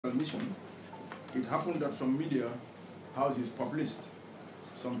mission, it happened that some media houses published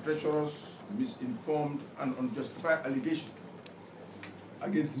some treacherous, misinformed, and unjustified allegations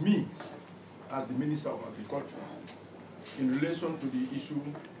against me as the Minister of Agriculture in relation to the issue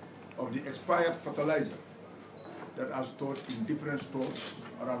of the expired fertilizer that are stored in different stores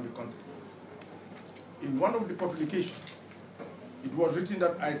around the country. In one of the publications, it was written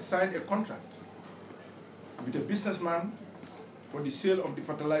that I signed a contract with a businessman for the sale of the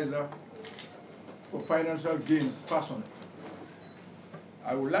fertilizer for financial gains personally.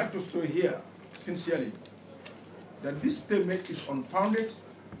 I would like to say here, sincerely, that this statement is unfounded,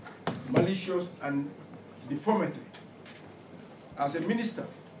 malicious, and defamatory. As a minister,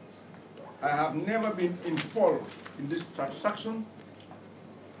 I have never been involved in this transaction,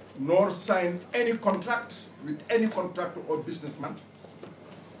 nor signed any contract with any contractor or businessman,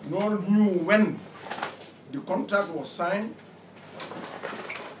 nor knew when the contract was signed,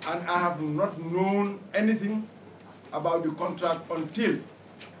 and I have not known anything about the contract until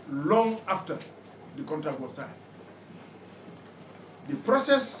long after the contract was signed. The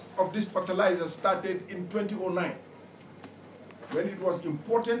process of this fertilizer started in 2009, when it was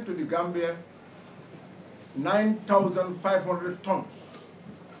imported to the Gambia, 9,500 tons.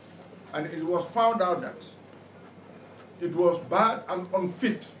 And it was found out that it was bad and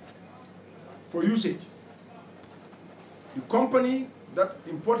unfit for usage. The company that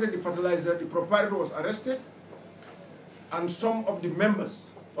imported the fertilizer, the proprietor was arrested, and some of the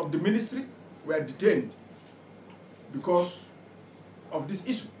members of the ministry were detained because of this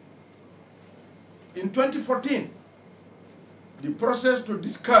issue. In 2014, the process to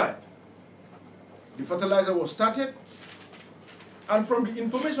discard the fertilizer was started, and from the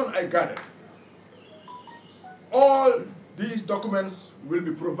information I gathered, all these documents will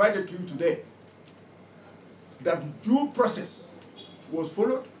be provided to you today, that due process was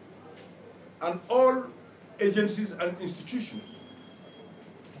followed, and all agencies and institutions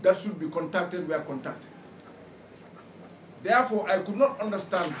that should be contacted were contacted. Therefore, I could not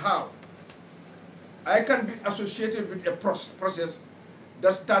understand how I can be associated with a process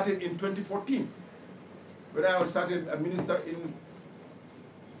that started in 2014, when I was started a minister in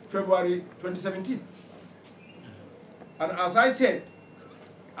February 2017. And as I said,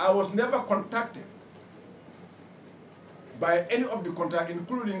 I was never contacted by any of the contract,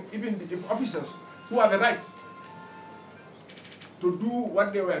 including even the officers who have the right to do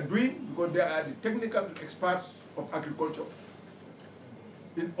what they were doing, because they are the technical experts of agriculture,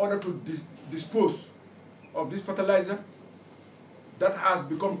 in order to dispose of this fertilizer that has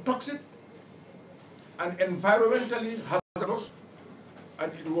become toxic and environmentally hazardous,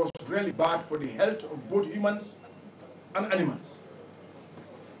 and it was really bad for the health of both humans and animals.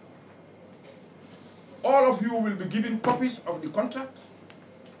 All of you will be given copies of the contract,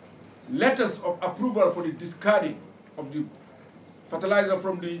 letters of approval for the discarding of the fertilizer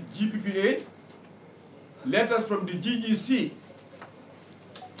from the GPPA, letters from the GGC,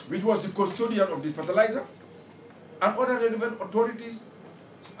 which was the custodian of this fertilizer, and other relevant authorities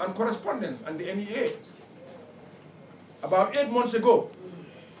and correspondence, and the NEA. About 8 months ago,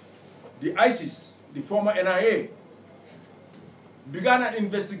 the ISIS, the former NIA, began an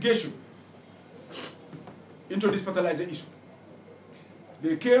investigation into this fertilizer issue.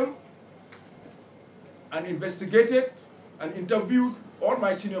 They came and investigated and interviewed all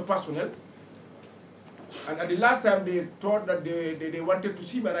my senior personnel. And at the last time, they thought that they wanted to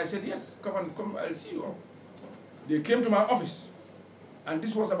see me, and I said, yes, come, I'll see you all. They came to my office, and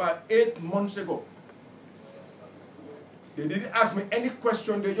this was about 8 months ago. They didn't ask me any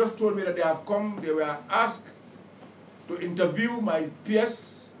question, they just told me that they have come, they were asked to interview my PS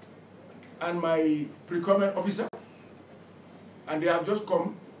and my procurement officer, and they have just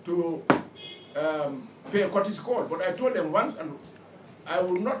come to pay a courtesy call. But I told them once, and I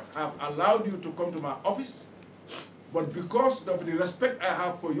would not have allowed you to come to my office, but because of the respect I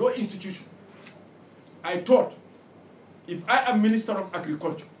have for your institution, I thought, if I am Minister of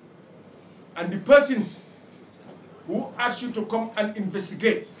Agriculture, and the persons who asked you to come and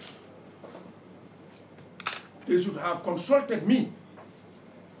investigate, they should have consulted me.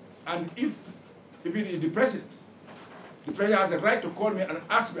 And if it is the president has a right to call me and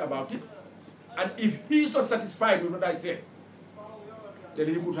ask me about it. And if he is not satisfied with what I said, then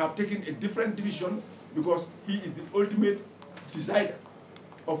he would have taken a different division, because he is the ultimate decider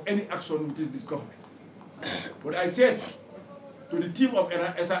of any action within this government. But I said to the team of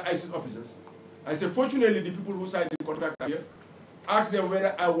ISIS officers, I said, fortunately, the people who signed the contracts are here, asked them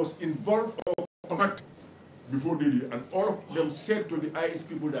whether I was involved or connected before they did. And all of them said to the IS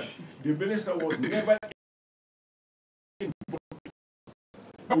people that the minister was never involved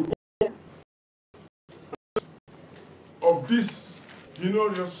of this,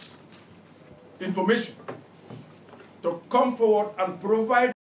 just information to come forward and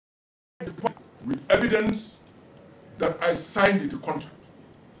provide with evidence that I signed the contract,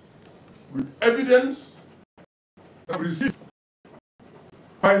 with evidence that I received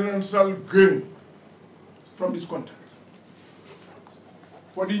financial gain from this contract.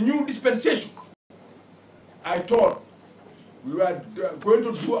 For the new dispensation, I thought we were going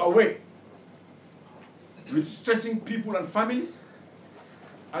to do away with stressing people and families,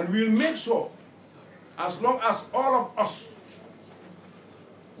 and we'll make sure, as long as all of us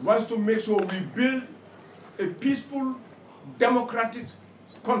wants to make sure we build a peaceful, democratic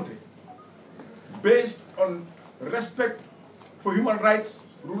country based on respect for human rights,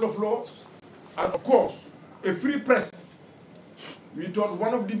 rule of law, and of course, a free press. We thought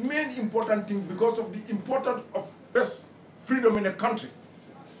one of the main important things, because of the importance of press freedom in a country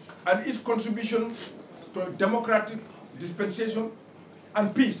and its contribution to a democratic dispensation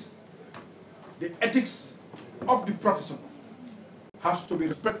and peace, the ethics of the profession has to be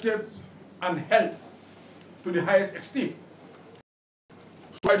respected and held to the highest extent.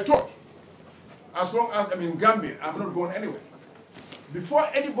 So I thought, as long as I'm in Gambia, I'm not going anywhere. Before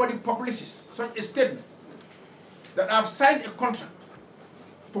anybody publishes such a statement that I've signed a contract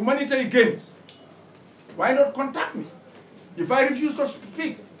for monetary gains, why not contact me? If I refuse to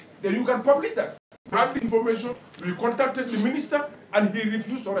speak, then you can publish that. Have the information, we contacted the minister and he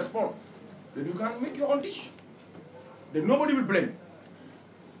refused to respond. Then you can make your own decision. Then nobody will blame you.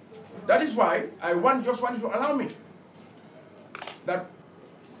 That is why I just want you to allow me that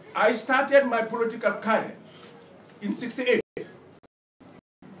I started my political career in '68. I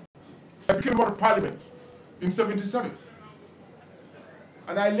became member of parliament in '77.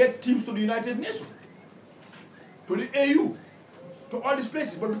 And I led teams to the United Nations, to the AU, to all these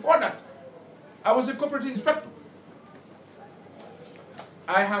places. But before that, I was a cooperative inspector.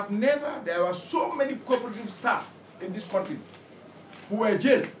 There were so many cooperative staff in this country who were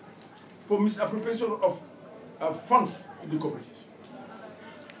jailed for misappropriation of funds in the cooperatives.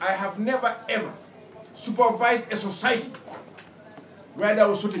 I have never ever supervised a society where there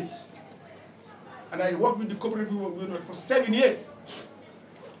were shortages. And I worked with the cooperative union for 7 years.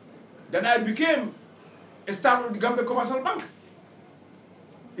 Then I became a staff of the Gambia Commercial Bank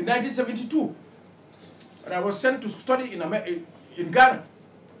in 1972. And I was sent to study in Ghana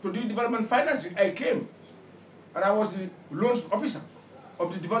to do development financing. I came and I was the loans officer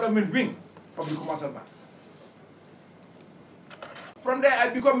of the development wing of the Commercial Bank. From there, I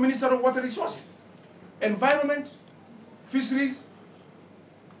became Minister of Water Resources, Environment, Fisheries,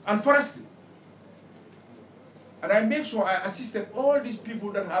 and Forestry. And I make sure I assisted all these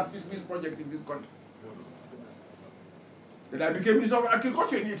people that had fisheries projects in this country. Then I became Minister of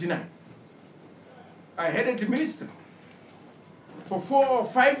Agriculture in '89. I headed the ministry for 4 or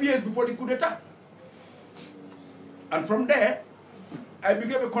 5 years before the coup d'etat. And from there, I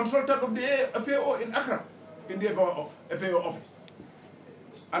became a consultant of the FAO in Accra, in the FAO office.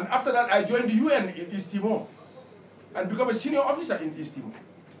 And after that, I joined the UN in East Timor and became a senior officer in East Timor.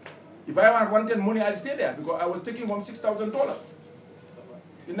 If I had wanted money, I'd stay there because I was taking home $6,000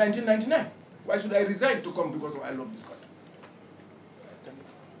 in 1999. Why should I resign to come because I love this country?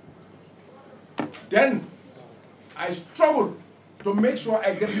 Then I struggled to make sure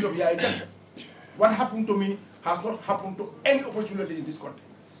I get rid of Yaya. What happened to me has not happened to any opportunity in this country.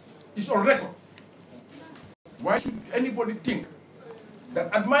 It's on record. Why should anybody think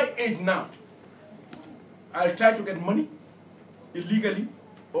that at my age now, I'll try to get money illegally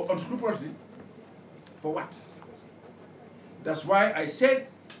or unscrupulously? For what? That's why I said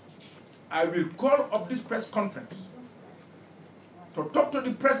I will call up this press conference to talk to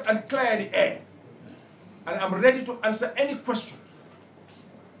the press and clear the air. And I'm ready to answer any questions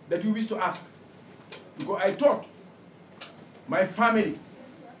that you wish to ask. Because I thought my family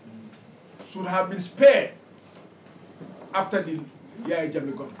should have been spared after the Yaya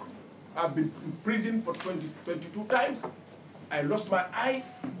Jammeh got. I've been in prison for 22 times. I lost my eye.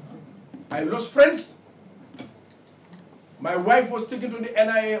 I lost friends. My wife was taken to the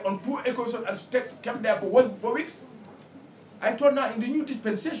NIA on poor occasion and kept there for weeks. I thought now in the new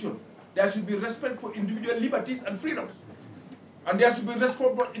dispensation, there should be respect for individual liberties and freedoms. And there should be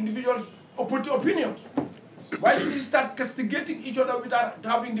respect for individuals' opinions. Why should we start castigating each other without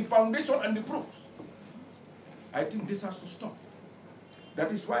having the foundation and the proof? I think this has to stop.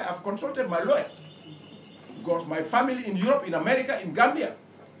 That is why I've consulted my lawyers. Because my family in Europe, in America, in Gambia,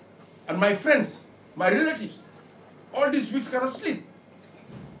 and my friends, my relatives, all these weeks cannot sleep.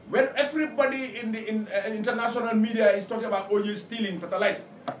 When everybody in the international media is talking about OJ stealing fertilizer,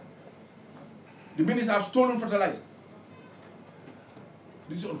 The minister has stolen fertilizer.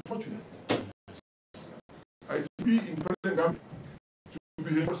 This is unfortunate. I to be in President Gambia to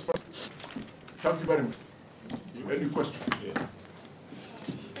be here. Thank you very much. Any question? Yeah.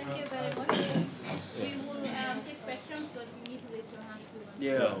 Thank you very much. We will take questions, but you need to raise your hand if you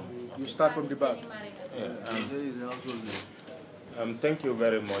want. Yeah, you start from the back. Thank you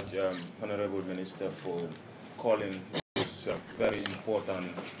very much, Honorable Minister, for calling this very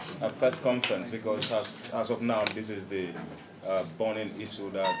important press conference, because as of now, this is the burning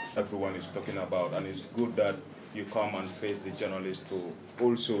issue that everyone is talking about, and it's good that you come and face the journalists to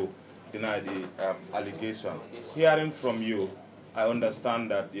also deny the allegation. Hearing from you, I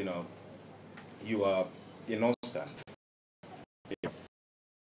understand that you are innocent.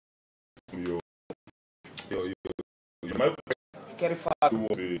 You might clarify to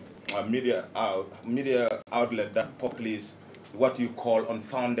the media outlet that publishes what you call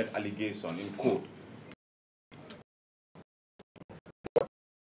unfounded allegation in court.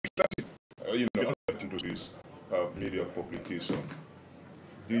 To this media publication,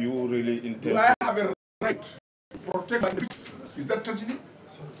 do you really intend? Do I have a right to protect my victim? Is that tragedy?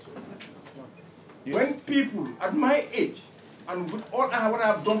 Yes. When people at my age, and with all what I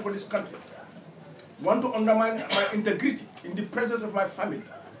have done for this country, want to undermine my integrity in the presence of my family,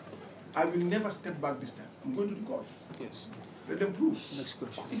 I will never step back this time. I'm going to the court. Yes. Let them prove. Next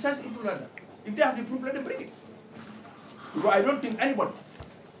question. It's as simple as that. If they have the proof, let them bring it. Because I don't think anybody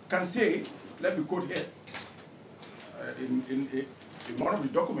can say, let me quote here, in one of the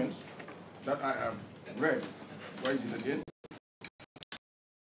documents that I have read. Where is it again?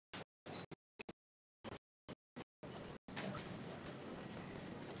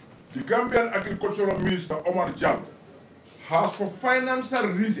 The Gambian Agricultural Minister, Omar Jallow, has for financial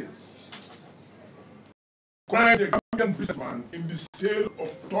reasons acquired the Gambian businessman in the sale of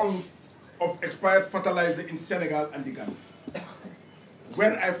tons of expired fertilizer in Senegal and the Gambia.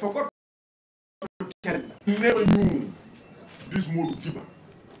 When I forgot to tell you, he never knew this mode of giver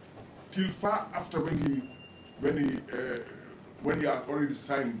till far after when he had already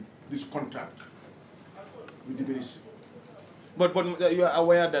signed this contract with the ministry. But you are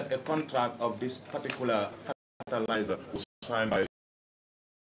aware that a contract of this particular fertilizer was signed by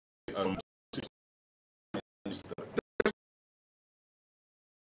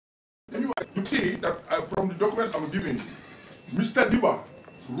you see that from the documents I'm giving you, Mr. Diba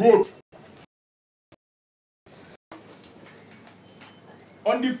wrote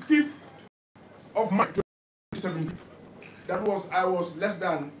on the 5th of March 2017. I was less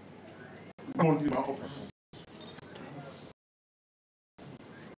than 1 month in my office.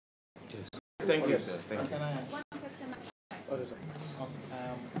 Yes. Thank you, sir. Thank you. One question.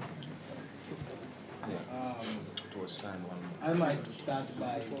 It was signed one. I might start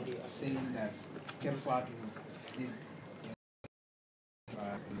by saying that Kerfatu did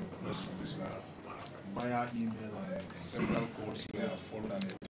via email and several calls were followed, and a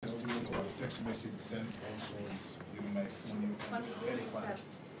testimony or text message sent also is in my phone. You can verify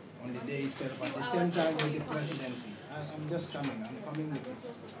on the day itself. At the same time with the presidency. I'm just coming. I'm coming with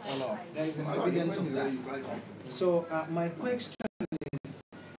follow-up. There is an evidence of that. So my question is,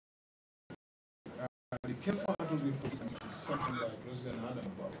 the Kerfatu report is something by President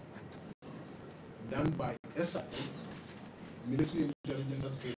Adam Barrow, done by SIS, Military Intelligence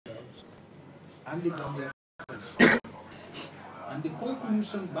and State House, and the Gambia Force. And the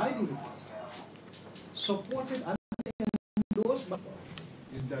conclusion by the report, supported and endorsed by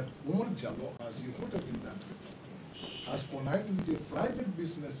is that Omar Jallow, as you put it in that report, has connived with a private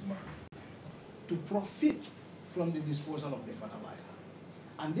businessman to profit from the disposal of the fertilizer.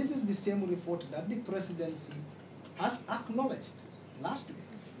 And this is the same report that the presidency has acknowledged last week,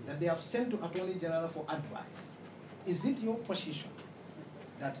 that they have sent to Attorney General for advice. Is it your position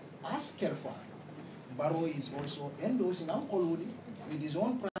that as Kerfatu, Barrow is also endorsing and colluding with his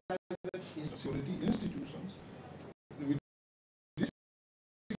own private security institutions, with this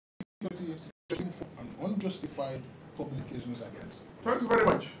security institution for an unjustified publications against? Thank you very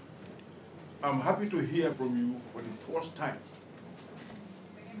much. I'm happy to hear from you for the first time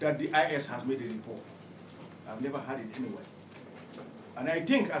that the IS has made a report. I've never heard it anywhere. And I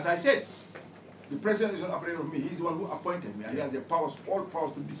think, as I said, the president is not afraid of me. He's the one who appointed me, and he has the powers, all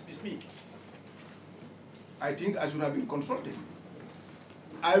powers to dismiss me. I think I should have been consulted.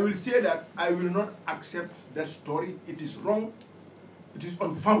 I will say that I will not accept that story. It is wrong. It is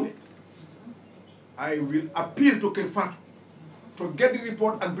unfounded. I will appeal to Kerfatu to get the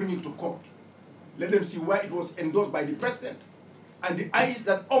report and bring it to court. Let them see why it was endorsed by the president. And the eyes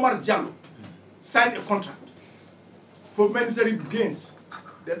that Omar Jallow signed a contract for military gains,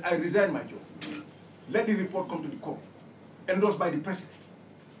 then I resign my job. let the report come to the court, endorsed by the president.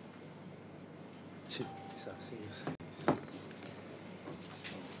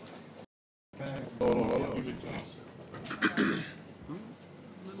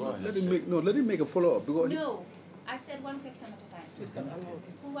 Let him make a follow-up. No, I said one question at a time.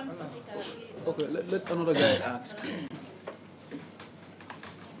 Who wants to make a... Okay, let another guy ask.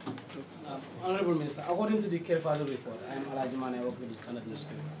 Honorable Minister, according to the Kerfado report, I am Alajimane, I work with the Standard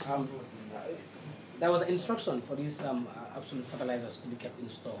newspaper. There was an instruction for these absolute fertilizers to be kept in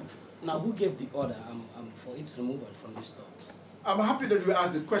store. Now, who gave the order for its removal from the store? I'm happy that you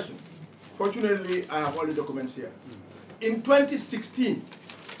asked the question. Fortunately, I have all the documents here. In 2016,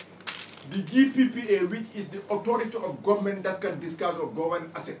 the GPPA, which is the authority of government that can discharge of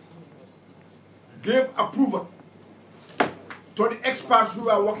government assets, gave approval to the experts who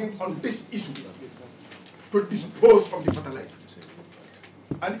are working on this issue to dispose of the fertilizer.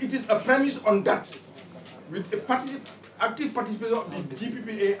 And it is a premise on that, with the active participation of the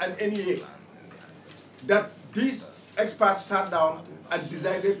GPPA and NEA, that these experts sat down and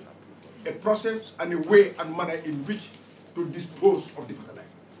decided a process and a way and manner in which to dispose of the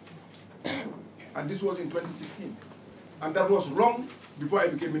fertilizer. And this was in 2016. And that was wrong before I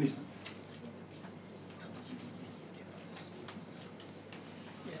became minister.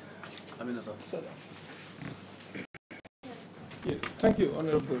 Yeah, thank you,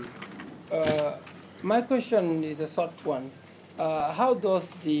 Honorable. My question is a short one. How does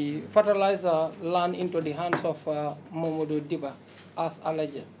the fertilizer land into the hands of Momodu Diba as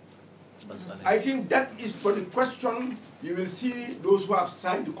alleged? I think that is for the question. You will see those who have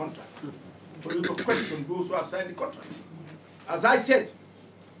signed the contract. For you to question those who have signed the contract. As I said,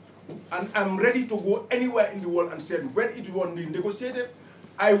 and I'm ready to go anywhere in the world and said, when it was negotiated,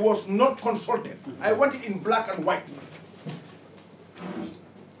 I was not consulted. I want it in black and white.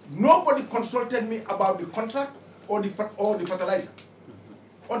 Nobody consulted me about the contract or the fertilizer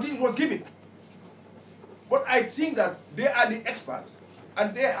until it was given. But I think that they are the experts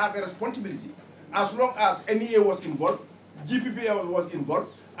and they have a responsibility as long as NEA was involved, GPPA was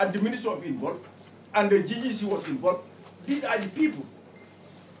involved, and the Minister was involved, and the GGC was involved. These are the people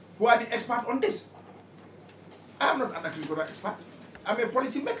who are the experts on this. I'm not an agricultural expert. I'm a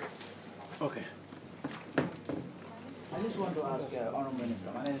policy maker. Okay. I just want to ask Honourable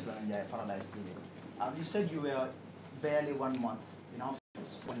Minister, my name is Lanjai Paradise TV. You said you were barely 1 month in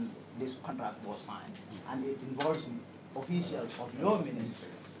office when this contract was signed, and it involves officials of your ministry.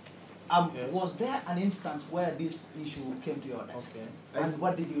 Was there an instance where this issue came to your desk? Okay. And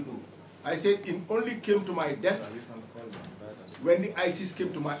what did you do? I said it only came to my desk when the ISIS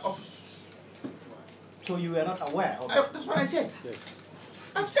came to my office. So you were not aware of it? That's what I said. Yes.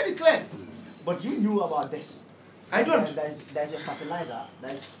 I've said it clear. But you knew about this? I don't. There's a fertilizer,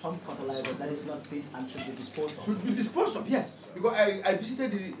 there's some fertilizer that is not fit and should be disposed of. Should be disposed of, yes. Because I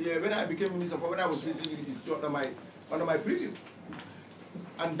visited when I became minister, when I was visiting it under my preview.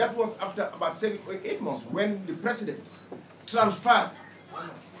 And that was after about 7 or 8 months when the president transferred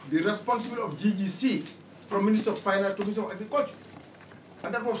the responsibility of GGC from Minister of Finance to Minister of Agriculture.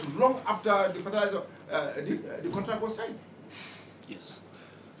 And that was long after the fertilizer, the contract was signed. Yes.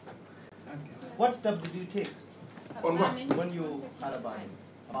 What step did you take? On what? When you heard about it?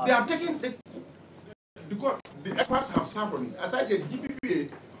 They have taken, because the experts have served on it. As I said, GPPA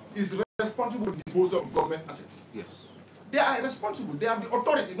is responsible for the disposal of government assets. Yes. They are responsible. They have the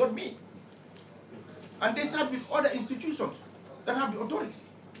authority, not me. And they sat with other institutions that have the authority.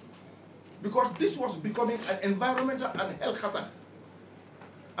 Because this was becoming an environmental and health hazard.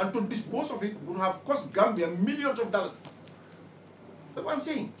 And to dispose of it would have cost Gambia millions of dollars. That's what I'm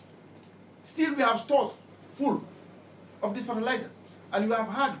saying. Still, we have stores full of this fertilizer. And you have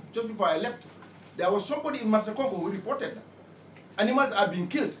heard, just before I left, there was somebody in Mansakongo who reported that animals are being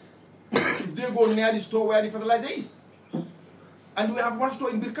killed if they go near the store where the fertilizer is. And we have one store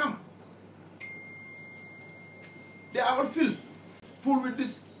in Birkama. They are all filled, full with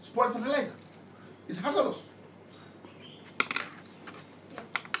this spoiled fertilizer. It's hazardous.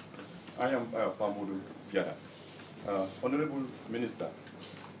 I am Pamudu Jara. Honorable Minister,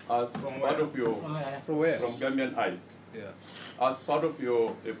 as part of your from Gambian Eyes, as part of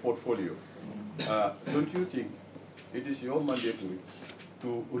your portfolio, don't you think it is your mandatory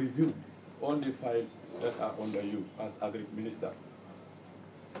to review all the files that are under you as Agric Minister?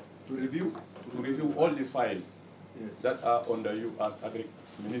 To review? To review all the files that are under you as Agric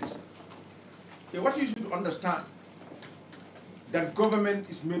Minister. Yeah, what you should understand, that government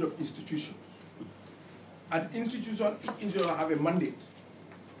is made of institutions. And institutions have a mandate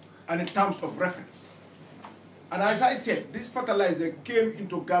and in terms of reference. And as I said, this fertilizer came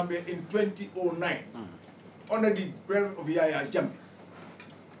into Gambia in 2009 under the breath of Yaya Jammeh.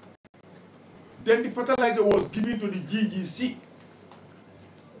 Then the fertilizer was given to the GGC.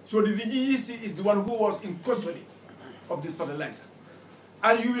 So the GGC is the one who was in custody of this fertilizer.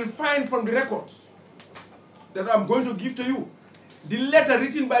 And you will find from the records that I'm going to give to you the letter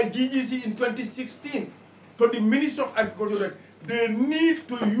written by GGC in 2016 to the Minister of Agriculture that they need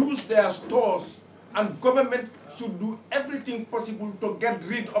to use their stores and government should do everything possible to get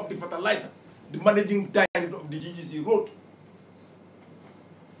rid of the fertilizer, the managing director of the GGC wrote.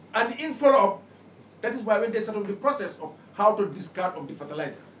 And in follow-up, that is why when they started the process of how to discard of the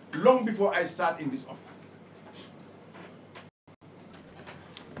fertilizer, long before I sat in this office.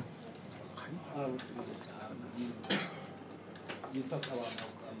 You talked about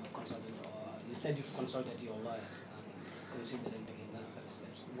consulting, or you said you've consulted your lawyers and considering taking necessary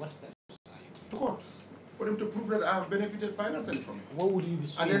steps. What steps are you taking? To court, for them to prove that I have benefited financially from it. What would you be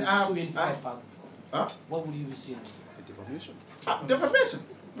suing, for? Huh? What would you be suing? Defamation. Defamation.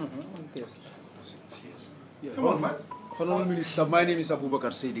 Yes. Yeah. Come on, man. Honorable Minister, my name is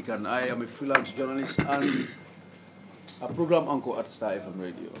Abubakar Sedikan. I am a freelance journalist and a program anchor at Star FM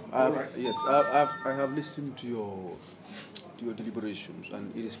Radio. Yes, I have listened to your deliberations,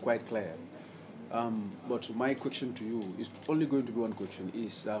 and it is quite clear. But my question to you is only going to be one question: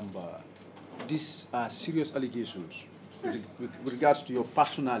 is these are serious allegations with regards to your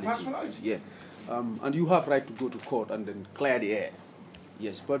personality? Personality. Yeah, and you have right to go to court and then clear the air.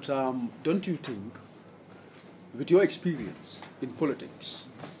 Yes, but don't you think, with your experience in politics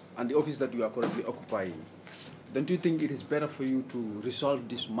and the office that you are currently occupying, don't you think it is better for you to resolve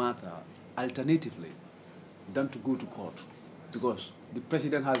this matter alternatively than to go to court? Because the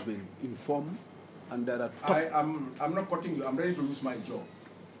president has been informed and there are... I'm not cutting you. I'm ready to lose my job.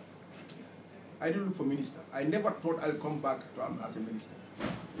 I didn't look for minister. I never thought I'll come back to as a minister.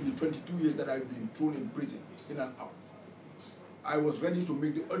 In the 22 years that I've been thrown in prison, in and out, I was ready to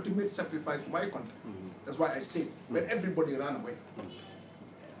make the ultimate sacrifice for my country. That's why I stayed, when everybody ran away.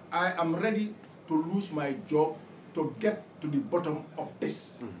 I am ready to lose my job to get to the bottom of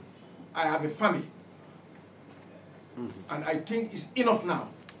this. I have a family. And I think it's enough now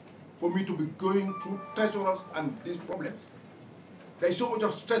for me to be going through treacherous and these problems. There is so much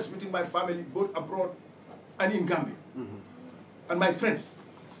of stress within my family, both abroad and in Gambia. And my friends.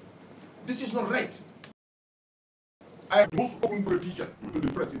 This is not right. I am the most open politician to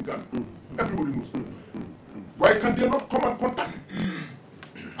the press in Ghana. Everybody knows. Why can't they not come and contact me?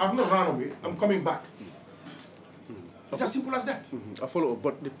 I've not run away. I'm coming back. It's as simple as that. I follow,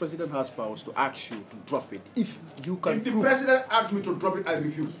 but the president has powers to ask you to drop it. If you can. If the president asks me to drop it, I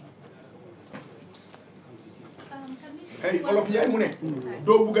refuse. Hey, all of you, absolutely.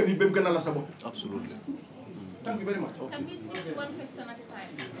 Thank you very much. Can we speak one question at a time?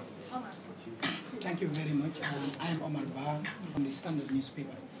 Omar. Thank you very much. I am Omar from the Standard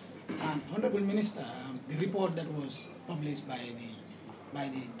newspaper. Honorable Minister, the report that was published by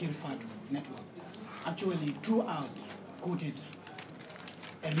the Girfat network actually throughout quoted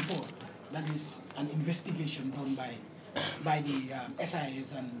a report that is an investigation done by the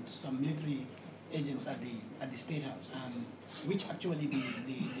SIS and some military agents at the State House, which actually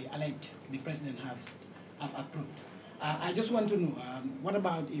the president have approved. I just want to know, what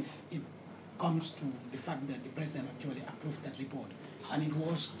about if it comes to the fact that the president actually approved that report and it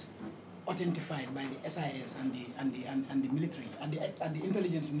was authenticated by the SIS and the military and the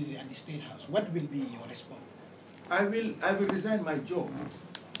intelligence military at the State House? What will be your response? I will resign my job,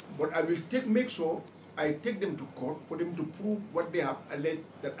 but I will make sure I take them to court for them to prove what they have alleged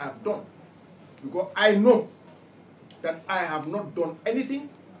that I have done. Because I know that I have not done anything,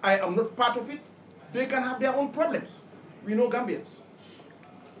 I am not part of it. They can have their own problems. We know Gambians.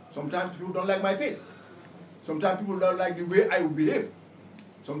 Sometimes people don't like my face. Sometimes people don't like the way I behave.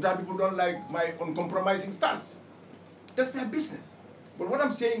 Sometimes people don't like my uncompromising stance. That's their business. But what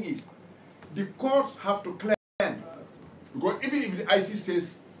I'm saying is, the courts have to clear me. Because even if the IC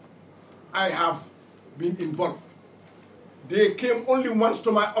says I have been involved, they came only once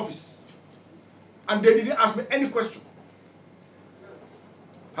to my office and they didn't ask me any question.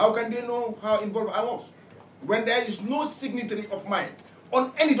 How can they know how involved I was? When there is no signatory of mine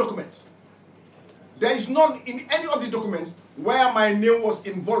on any document. There is none in any of the documents where my name was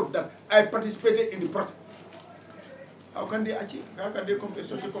involved that I participated in the process. How can they achieve? How can they come to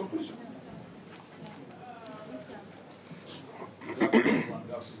such a conclusion?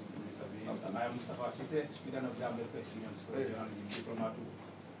 I am Mustafa Sise, Speaker of Gambia Press Union for Journalism Diplomat.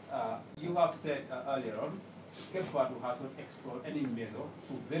 You have said earlier on, Kefatu has not explored any measure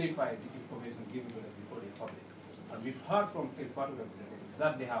to verify the information given to them before they publish. And we've heard from Kirfatu representatives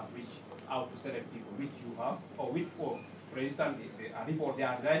that they have reached out to certain people, which you have, or for instance, a report, they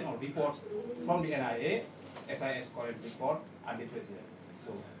are relying on reports from the NIA, SIS current report, and the president.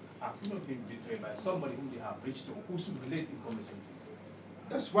 So have you not been betrayed by somebody whom they have reached to, who should relate information to you?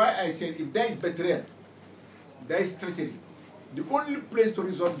 That's why I said if there is betrayal, there is treachery. The only place to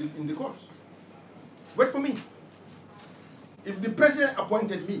resolve this in the courts. Wait for me. If the president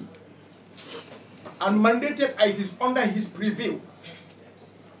appointed me and mandated ISIS under his preview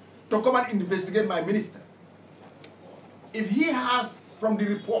to come and investigate my minister, if he has from the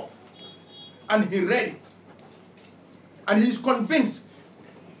report and he read it and he's convinced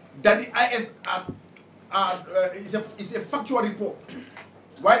that the IS is a factual report,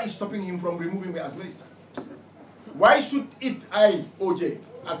 why is stopping him from removing me as minister? Why should OJ,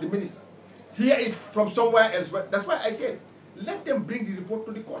 as the minister, hear it from somewhere else? That's why I said, let them bring the report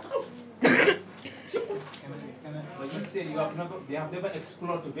to the courthouse. Simple. But you said they have never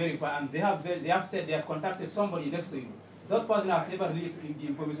explored to verify, and they have said they have contacted somebody next to you. That person has never really the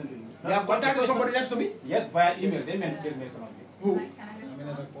information to you. They have contacted somebody next to me? Yes, via email. They mentioned some of you. Who?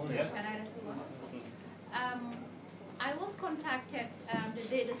 Yes. Can I respond? I was contacted the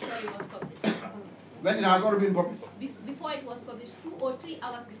day the story was published. When it has already been published? Before it was published, 2 or 3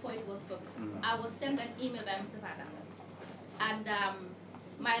 hours before it was published, I was sent an email by Mr. Fadam. And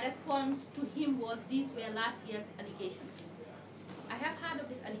my response to him was, these were last year's allegations. I have heard of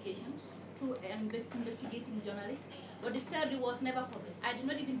these allegations through investigating journalists, but the story was never published. I did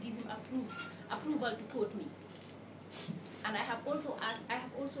not even give him approval to quote me. And I have also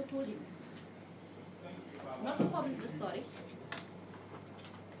told him not to publish the story.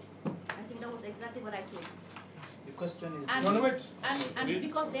 I think that was exactly what I told him. The question is... And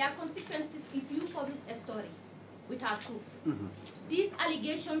because there are consequences if you publish a story without proof. These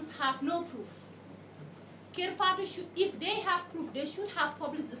allegations have no proof. Kirfatu should, if they have proof, they should have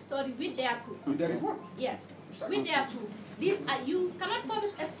published the story with their proof. With their report? Yes, with their proof. You cannot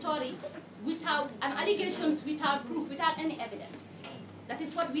publish a story without, and allegations without proof, without any evidence. That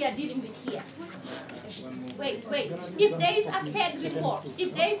is what we are dealing with here. Wait. If there is a said report,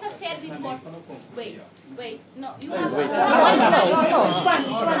 no, you have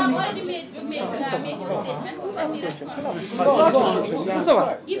already made your statement. Let me respond.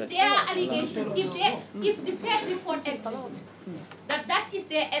 If there are allegations, if the said report exists, that is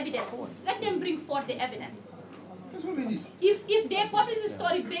their evidence, let them bring forth the evidence. If they publish a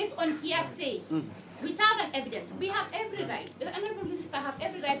story based on hearsay, without an evidence, we have every right, the Honorable Minister have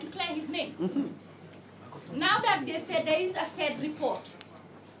every right to clear his name. Now that they said there is a said report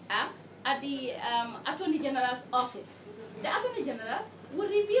at the Attorney General's office, the Attorney General will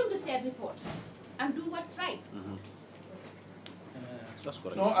review the said report and do what's right. That's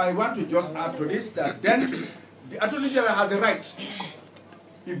correct. No, I want to just add to this that then the Attorney General has a right.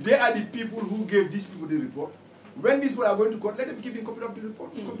 If they are the people who gave these people the report, when these people are going to court, let them give a copy of the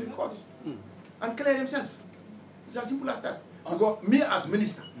report to come to the court and clear themselves. It's as simple as that. Because me as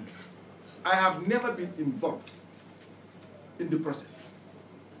minister, I have never been involved in the process.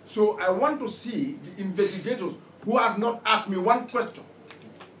 So I want to see the investigators who have not asked me one question,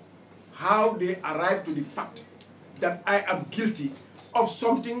 how they arrived to the fact that I am guilty of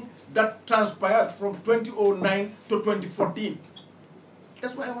something that transpired from 2009 to 2014.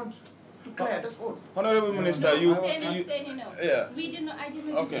 That's what I want to clear, that's all. Honorable Minister, you... Say no. Yeah. I did not give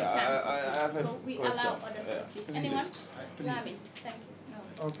you a chance to speak, I so we allow others to speak. Anyone? Lamin, thank you. No.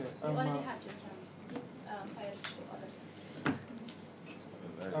 Okay. You already had your chance. Give priority to others.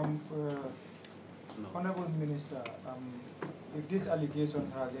 Honorable Minister, if this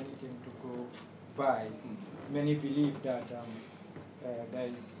allegation has anything to go by, many believe that there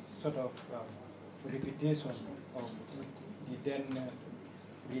is sort of reputation of the then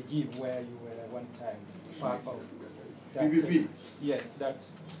regime where you were one time part of. PPP? Yes,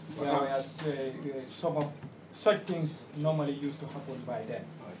 that's whereas some of such things normally used to happen by then.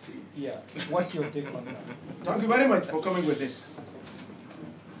 I see. Yeah. What's your take on that? Thank you very much for coming with this.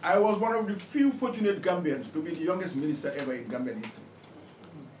 I was one of the few fortunate Gambians to be the youngest minister ever in Gambian history.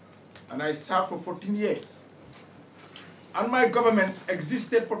 And I served for 14 years. And my government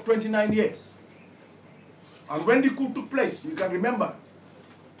existed for 29 years. And when the coup took place, you can remember,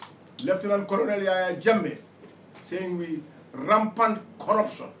 Lieutenant Colonel Yaya Jammeh saying we rampant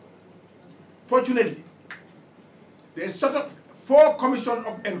corruption. Fortunately, they set up 4 commissions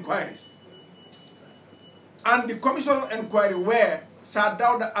of inquiries. And the commission of inquiry where Sir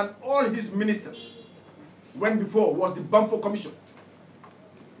Dawda and all his ministers went before was the Bamfo Commission.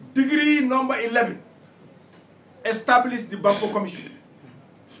 Degree number 11 established the Bamfo Commission.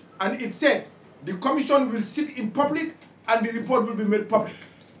 And it said The commission will sit in public and the report will be made public.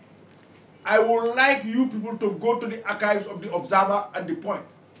 I would like you people to go to the archives of the Observer and the Point.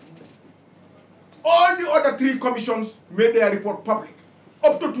 All the other 3 commissions made their report public.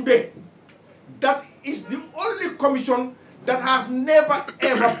 Up to today, that is the only commission that has never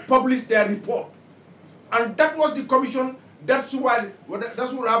ever published their report. And that was the commission that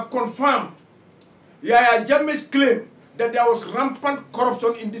would have confirmed Yaya Jammeh's claim that there was rampant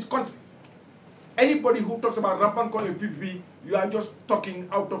corruption in this country. Anybody who talks about rampant corruption in PPP, you are just talking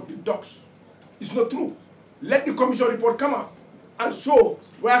out of the ducks. It's not true. Let the commission report come out and show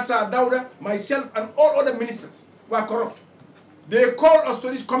where Sir Dawda, myself, and all other ministers were corrupt. They called us to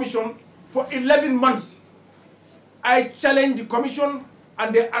this commission for 11 months. I challenged the commission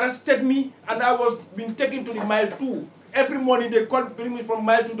and they arrested me and I was being taken to the mile 2. Every morning they called, bring me from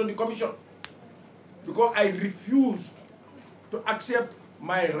mile 2 to the commission because I refused to accept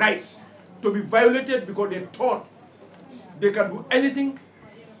my rights to be violated because they thought they can do anything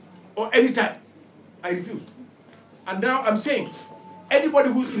or anytime. I refused. And now I'm saying, anybody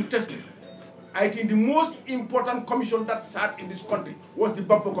who's interested, I think the most important commission that sat in this country was the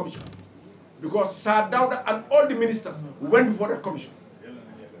Bamford Commission. Because Sir Dawda and all the ministers went before that commission.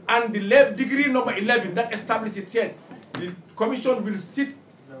 And the degree number 11 that established it said, the commission will sit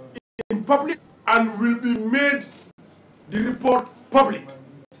in public and will be made the report public.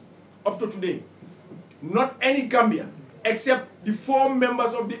 Up to today, not any Gambian except the 4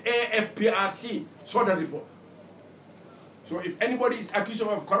 members of the AFPRC saw that report. So if anybody is accused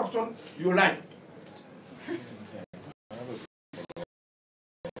of corruption, you lie.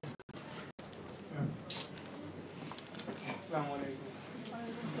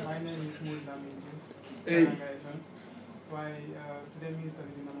 My name is Mulda Minju. Hey. Why today minister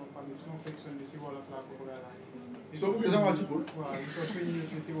is in our family, no fiction this is all of So because I want to put well, because we need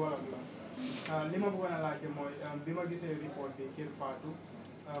to see all of them. Lima Bugana like a moy, Bima gise report de Kir Fatu,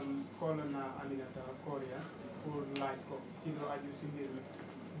 Colonna Aminata Korea, pour like Sino Aju Sindir.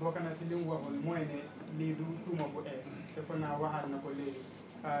 Bokana Silim Wabon, Moine, Lidu, Tumabu S, Tepona Wahana Colegi,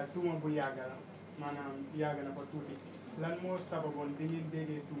 Tumabu Yaga, Manam Yagana Patuti. Lan mo sababon bi ngeen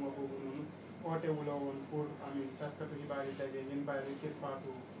déggee tuuma boobu noonu oote wula woon pour amin taskatu xibaar yi daje ngeen bàyyi Kër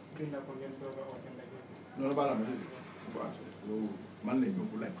Fatou binda ko ngeen doog a oote ndaje. noonu balaa ma dégg loolu man lañ ñëw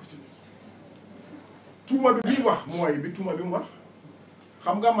bu laaj ko ci tuuma bi mu wax mooy bi tuuma bi mu wax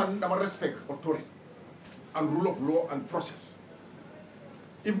xam nga man dama respect authority and rule of law and process.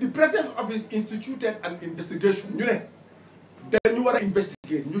 If the President's office instituted an investigation ñu ne dañu war a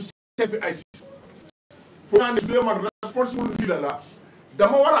investigate ñu seet ay foo naa ne su dee man responsible leader la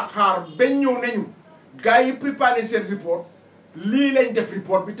dama war a xaar bañ ñëw nañu gars yi préparé seen report lii lañ def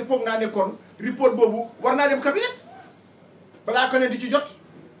report bi te foog naa ne kon report boobu war naa dem cabinet balaa ko ne di ci jot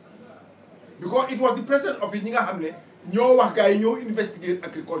because it was the President office ñi nga xam ne ñoo wax gars yi ñoo investigate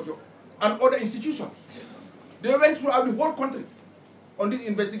agriculture and other institutions. They went throughout the whole country on this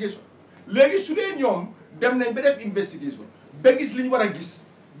investigation. Léegi su dee ñoom dem nañ ba def investigation ba gis li ñu war a gis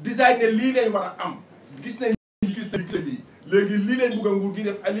design ne lii lañ war a am gis nañ lii léegi lii lañ bugg a nguur gi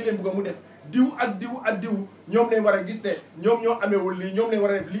def ak lii lañ bugg a mu def diw ak diw ak diw ñoom lañ war a gis ne ñoom ñoo ameewul lii ñoom lañ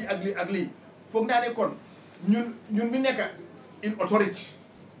war a def lii ak lii ak lii foog naa ne kon ñun mi nekk une autorité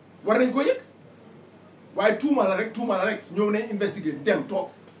war nañ ko yëg waaye tuuma la rek ñëw nañ investiguer dem toog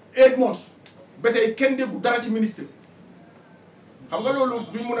 8 months ba tey kenn déggu dara ci ministre xam nga loolu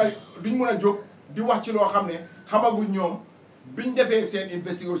duñ mun a jóg di wax ci loo xam ne xamaguñ ñoom biñ defee seen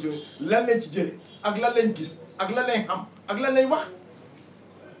investigation lan lañ ci jëlee ak lan lañ gis ak lan lañ xam ak lan lañ wax.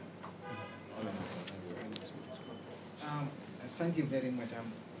 Thank you very much.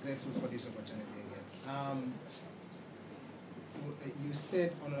 I'm grateful for this opportunity again. You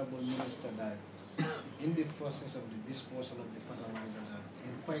said, Honorable Minister, that in the process of the disposal of the fertilizer, that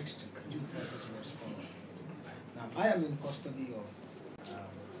in quite due process was followed. Now, I am in custody of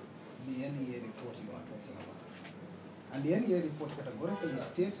the NEA report you are talking about. And the NEA report categorically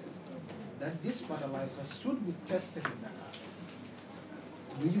stated that this fertilizer should be tested in Dakar.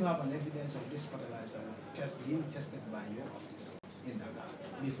 Do you have an evidence of this fertilizer being tested by your office in Dakar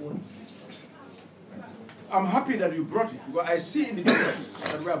before it's disposed? I'm happy that you brought it because I see in the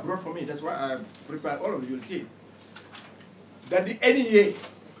documents that were brought for me. That's why I prepared all of you will see it. That the NEA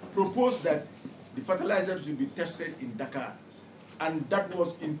proposed that the fertilizer should be tested in Dakar, and that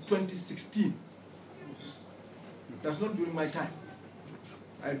was in 2016. That's not during my time.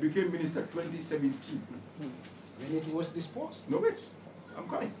 I became minister 2017. When it was disposed? No, wait, I'm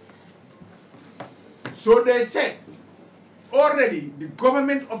coming. So they said, already the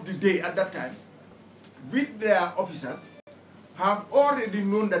government of the day at that time, with their officers, have already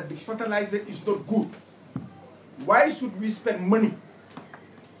known that the fertilizer is not good. Why should we spend money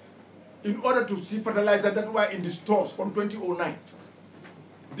in order to see fertilizer that were in the stores from 2009?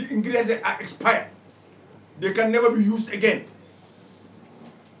 The ingredients are expired. They can never be used again.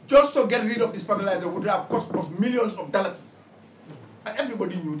 Just to get rid of this fertilizer would have cost us millions of dollars. And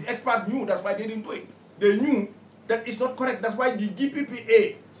everybody knew, the experts knew, that's why they didn't do it. They knew that it's not correct. That's why the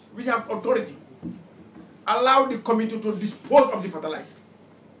GPPA, which have authority, allow the committee to dispose of the fertilizer.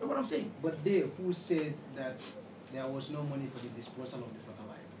 That's what I'm saying. But they who said that there was no money for the disposal of the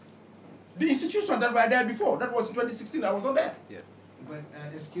fertilizer? The institutions that were there before, that was in 2016, I was not there. Yeah. But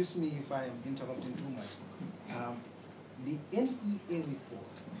excuse me if I am interrupting too much. The NEA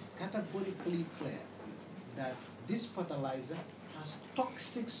report categorically clear that this fertilizer has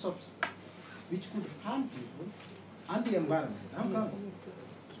toxic substance which could harm people and the environment.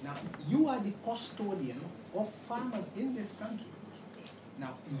 Now, you are the custodian of farmers in this country.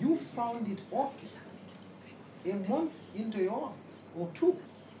 Now, you found it okay a month into your office or two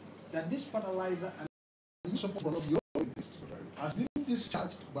that this fertilizer and support of your has been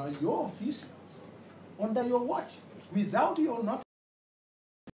discharged by your officials under your watch without your notice.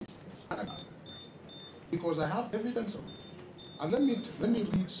 Because I have evidence of it. And let me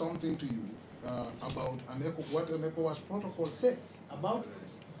read something to you about what an ECOWAS protocol says about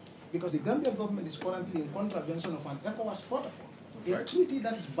this. Because the Gambia government is currently in contravention of an ECOWAS protocol, a treaty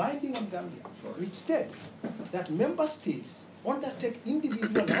that is binding on Gambia, which states that member states undertake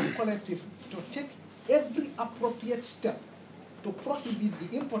individually and collectively to take every appropriate step to prohibit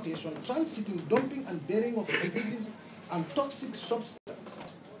the importation, transiting, dumping, and bearing of acids and toxic substance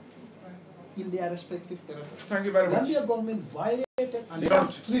in their respective territories. Thank you very much. Gambia government violated an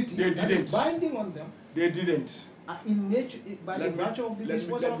treaty that is binding on them. They didn't. In nature, by the virtue of the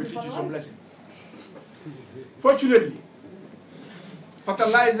disposal of the fertilizer. Fortunately,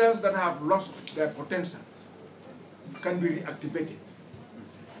 fertilizers that have lost their potential can be reactivated.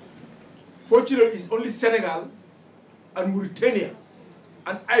 Fortunately, it's only Senegal and Mauritania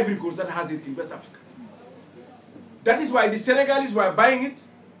and Ivory Coast that has it in West Africa. That is why the Senegalese were buying it,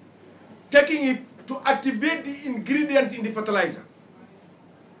 taking it to activate the ingredients in the fertilizer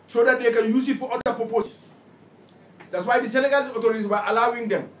so that they can use it for other purposes. That's why the Senegalese authorities were allowing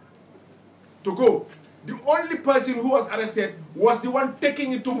them to go. The only person who was arrested was the one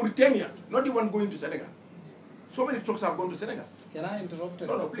taking it to Mauritania, not the one going to Senegal. So many trucks have gone to Senegal. Can I interrupt?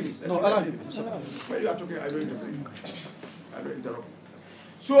 No, no, please. No, allow him. When you are talking, I will interrupt. I will interrupt.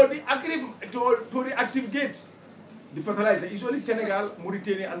 So the Agric, to reactivate the fertilizer, it's only Senegal,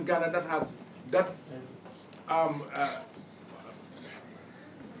 Mauritania, and Ghana that has that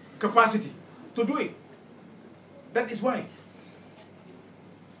capacity to do it. That is why.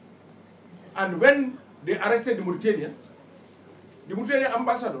 And when they arrested the Mauritanian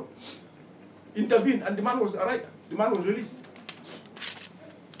ambassador intervened, and the man was arrested. The man was released.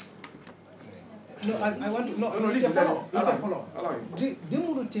 No, I want to. No, it's a follow. It's a follow. The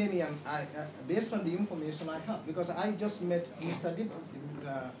Mauritanian, based on the information I have, because I just met Mr. Dib,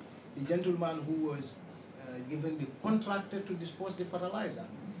 the gentleman who was given the contractor to dispose the fertilizer,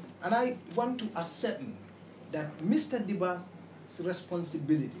 and I want to ascertain that Mr. Diba's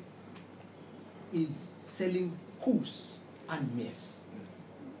responsibility is selling coos and maize.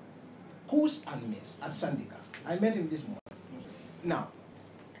 Coos and maize at Sandika. I met him this morning. Now,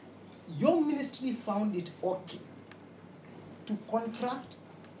 your ministry found it okay to contract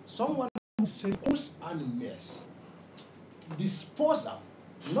someone who sells coos and maize. Disposal,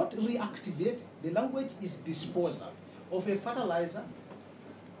 not reactivating. The language is disposal of a fertilizer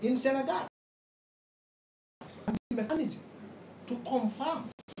in Senegal. Mechanism to confirm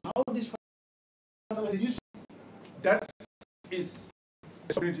how this fertilizer is used. That is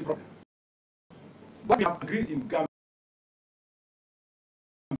a security problem. What we have agreed in Gambia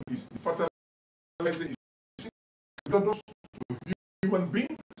is the fertilizer is dangerous to human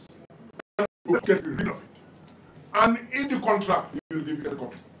beings, and we will get rid of it. And in the contract, we will give you a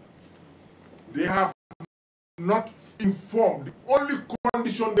copy. They have not informed. The only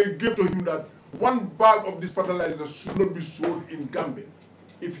condition they gave to him that one bag of this fertilizer should not be sold in Gambia.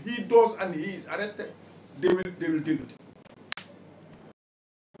 If he does and he is arrested, they will deal with it.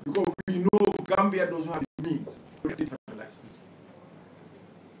 Because we know Gambia doesn't have the means to get fertilizer.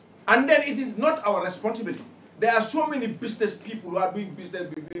 And then it is not our responsibility. There are so many business people who are doing business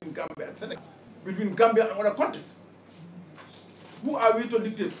between Gambia and Senegal, between Gambia and other countries. Who are we to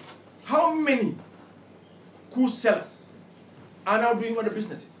dictate? How many coos sellers are now doing other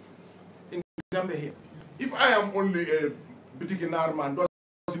businesses in Gambia here? If I am only a bitikinar man,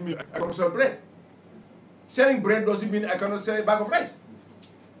 doesn't mean I can sell bread. Selling bread doesn't mean I cannot sell a bag of rice.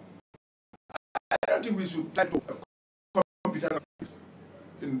 I don't think we should try to compete.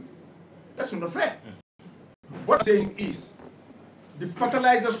 That's not fair. What I'm saying is, the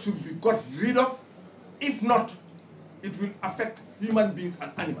fertilizer should be got rid of. If not, it will affect human beings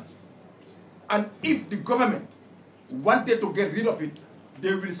and animals. And if the government wanted to get rid of it,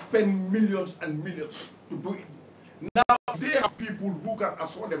 they will spend millions and millions to do it. Now, there are people who can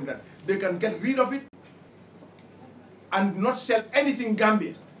assure them that they can get rid of it and not sell anything in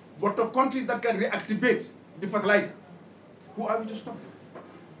Gambia, but to countries that can reactivate the fertilizer. Who are we to stop?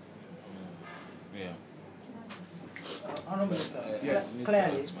 Yeah. Honorable Minister, yes.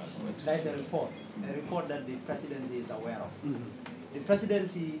 Clearly, there is a report that the presidency is aware of. The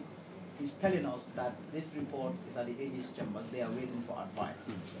presidency is telling us that this report is at the AG's chambers. They are waiting for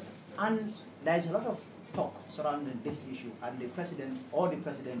advice. And there is a lot of talk surrounding this issue, and the president or the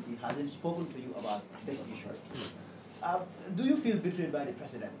presidency hasn't spoken to you about this issue. Do you feel betrayed by the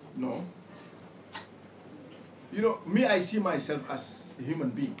president? No. You know, me, I see myself as a human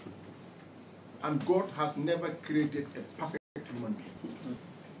being. And God has never created a perfect human being.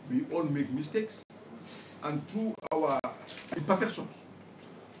 We all make mistakes. And through our imperfections,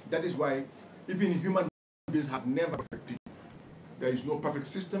 that is why even human beings have never perfected. There is no perfect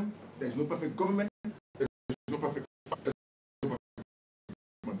system. There is no perfect government. There is no perfect human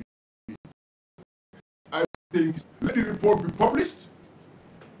being. I think let the report be published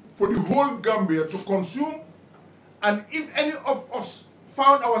for the whole Gambia to consume. And if any of us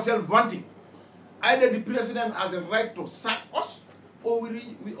found ourselves wanting, either the president has a right to sack us or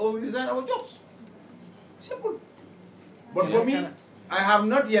we resign our jobs. Simple. But for me, I have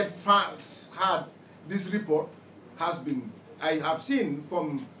not yet had this report has been, I have seen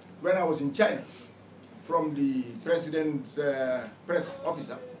from when I was in China, from the president's press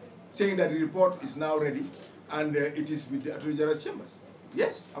officer, saying that the report is now ready and it is with the Attorney General's chambers.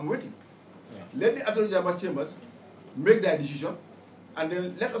 Yes, I'm waiting. Yeah. Let the Attorney General's chambers make their decision and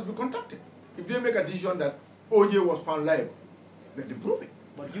then let us be contacted. If they make a decision that OJ was found liable, let them prove it.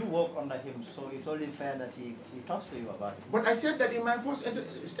 But you work under him, so it's only fair that he talks to you about it. But I said that in my first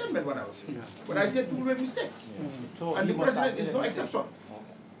statement when I was here. But I said people make mistakes. Yeah. So and the president is no exception.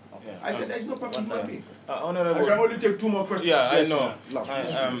 Yeah. I said there is no perfect human being. Honorable, I can only take 2 more questions. Yeah, I know.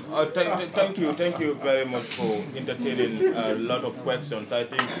 Thank you very much for entertaining a lot of questions. I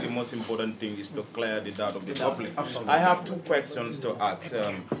think the most important thing is to clear the doubt of the public. I have 2 questions to ask.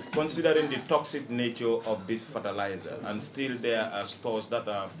 Considering the toxic nature of this fertilizer, and still there are stores that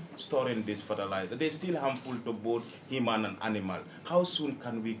are storing this fertilizer, they're still harmful to both human and animal. How soon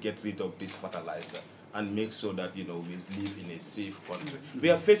can we get rid of this fertilizer and make sure that, you know, we live in a safe country? We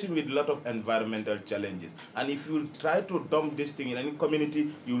are facing with a lot of environmental challenges, and if you try to dump this thing in any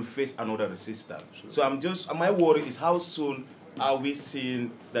community, you will face another resistance. So my worry is how soon are we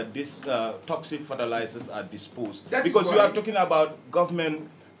seeing that these toxic fertilizers are disposed? Because you are talking about government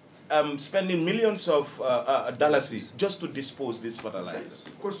spending millions of dollars just to dispose these fertilizers.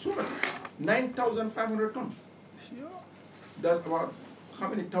 Because so much, 9,500 tons. That's about how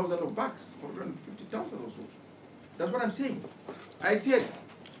many thousands of bags? 150,000 or so. That's what I'm saying. I said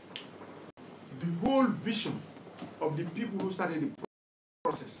the whole vision of the people who started the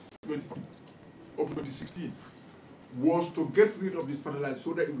process of 2016 was to get rid of this fertilizer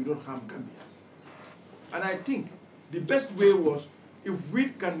so that we don't harm Gambians. And I think the best way was if we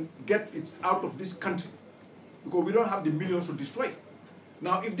can get it out of this country, because we don't have the millions to destroy it.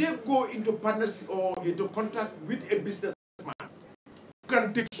 Now, if they go into partnership or into contact with a businessman,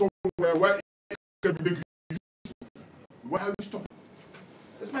 can take somewhere where it can be used. Why are we stopping?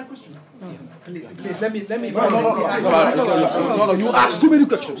 That's my question. Please let me. No, you asked too many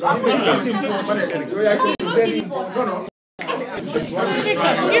questions. This is very important. No.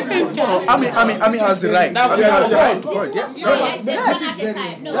 Ami has the right. Ami has the right.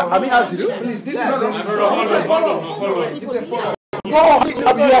 Ami has the right. Please, this is a follow. It's a follow.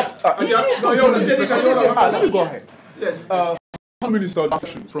 Let me go ahead. Yes. Minister,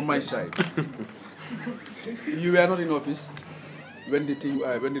 from my side, you were not in office when the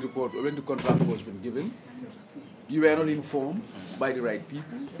contract was been given. You were not informed by the right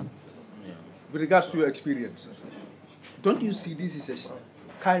people. With regards to your experience, don't you see this is a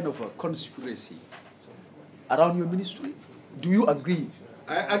kind of a conspiracy around your ministry? Do you agree?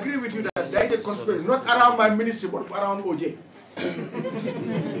 I agree with you that there is a conspiracy, not around my ministry, but around OJ.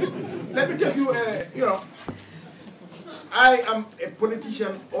 Let me tell you, I am a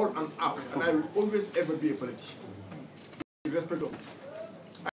politician all and out, and I will always ever be a politician. With respect of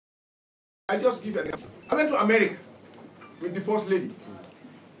I just give an example. I went to America with the First Lady,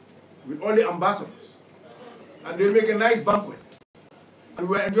 with all the ambassadors. and they make a nice banquet, and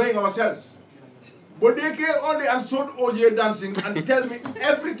we were enjoying ourselves. But they came only and showed OJ dancing and tell me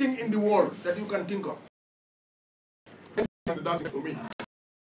everything in the world that you can think of. Dancing to me.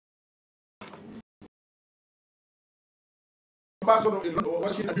 Ambassador in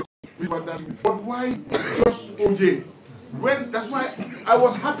Washington, but why just OJ? That's why I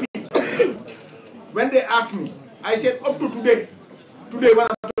was happy when they asked me. I said up to today when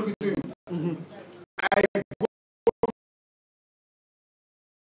I'm talking to you, I go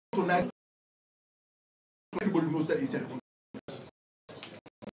tonight. Everybody knows that it's a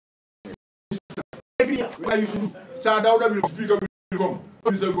every year, what I used to do, Sadauda will speak up,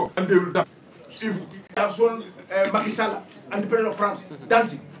 and they will dance. If they have shown Macky Sall and the President of France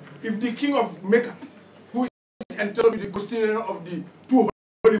dancing, if the King of Mecca, who is entirely the custodian of the two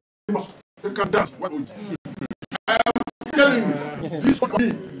holy mosques, they can dance. I am telling you, this is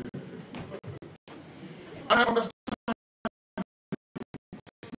me. I understand.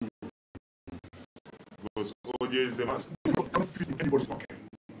 Because OJ is the man. I don't fit in anybody's pocket.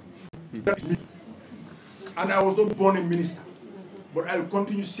 That is me. And I was not born a minister. But I'll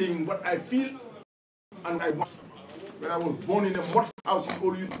continue saying what I feel and I want. When I was born in a mud house in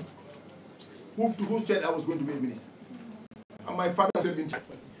Olu, who said I was going to be a minister? And my father said in charge.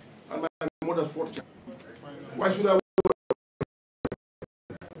 And my mother's fourth child. Why should I?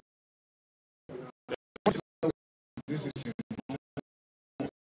 This is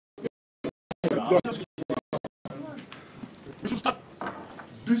we should start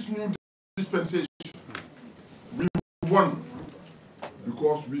this new dispensation. We won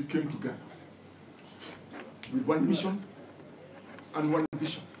because we came together with one mission and one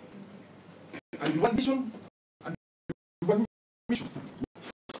vision. And the one vision and the one mission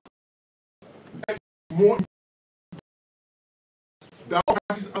more than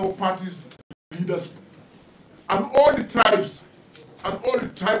our party's leaders and all the tribes and all the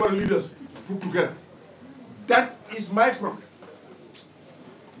tribal leaders put together. That is my problem.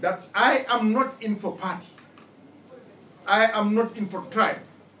 That I am not in for party. I am not in for tribe.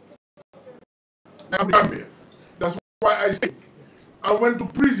 I am Gambia. That's why I say I went to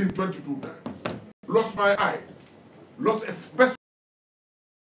prison 22 times. Lost my eye. Lost a best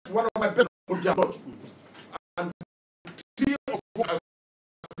one of my best Jallow. And 3 or 4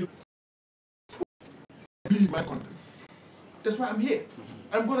 be my country. That's why I'm here.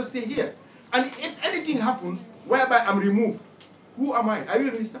 I'm going to stay here. And if anything happens whereby I'm removed, who am I? Are you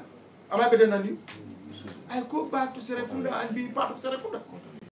a minister? Am I better than you? I go back to Serekunda and be part of Serekunda.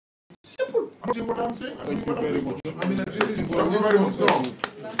 Simple. I'm saying what I'm saying. Thank you very much. I mean, this is important. Thank you very much. No.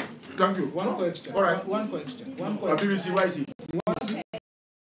 Thank you. One question. All right. One question. One question. BBC, why is he?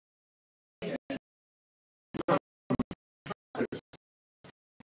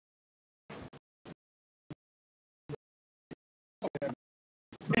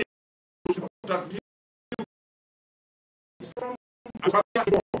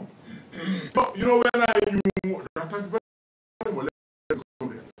 You know when I have been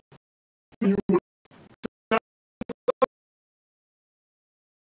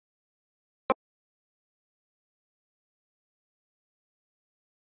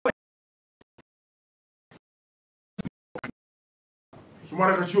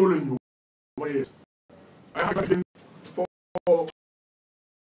for 4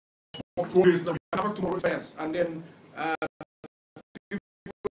 days now. I have tomorrow and then I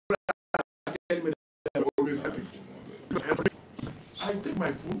take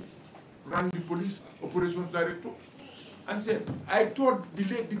my food, rang the police operations director, and said, I thought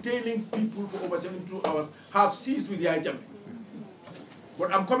detaining people for over 72 hours have ceased with the IJM.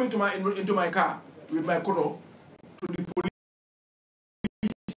 But I'm coming to into my car with my koto to the police.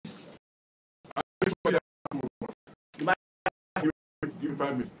 Give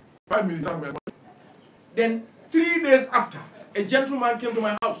 5 minutes. 5 minutes. Then 3 days after, a gentleman came to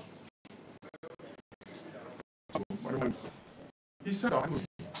my house. He said, I'm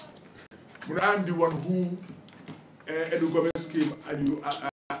the one who Edu Gomez came and you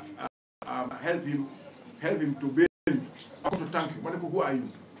help him to bail him. I want to thank you. Who are you?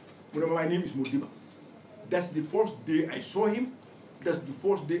 My name is Modiba. That's the first day I saw him. That's the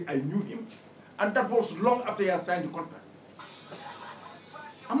first day I knew him. And that was long after he had signed the contract.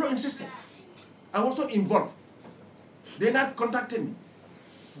 I'm not interested. I was not involved. They not contacted me.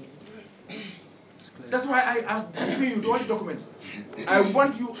 That's why I asked you all the documents. I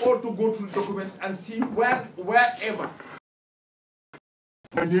want you all to go through the documents and see wherever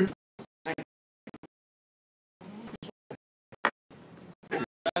my name.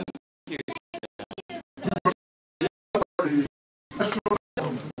 This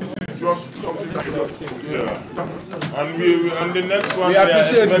is just something like that. Yeah. And the next one we are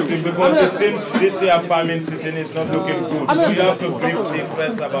appreciate expecting you. because it seems this year farming season is not looking good. So we have to brief the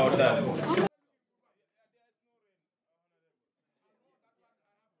press about that.